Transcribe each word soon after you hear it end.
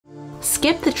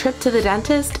Skip the trip to the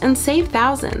dentist and save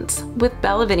thousands with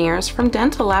BellaVeneers from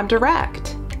Dental Lab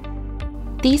Direct.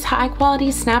 These high-quality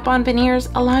snap-on veneers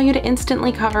allow you to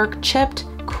instantly cover chipped,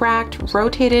 cracked,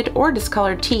 rotated, or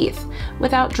discolored teeth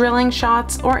without drilling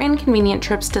shots or inconvenient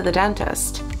trips to the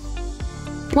dentist.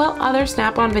 While other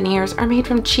snap-on veneers are made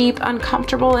from cheap,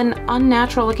 uncomfortable, and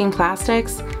unnatural-looking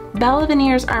plastics,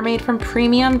 BellaVeneers are made from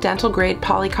premium dental-grade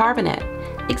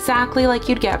polycarbonate, exactly like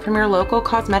you'd get from your local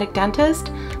cosmetic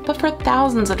dentist, but for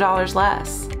thousands of dollars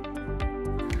less.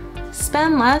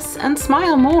 Spend less and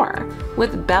smile more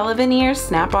with BellaVeneers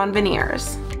snap-on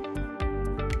veneers.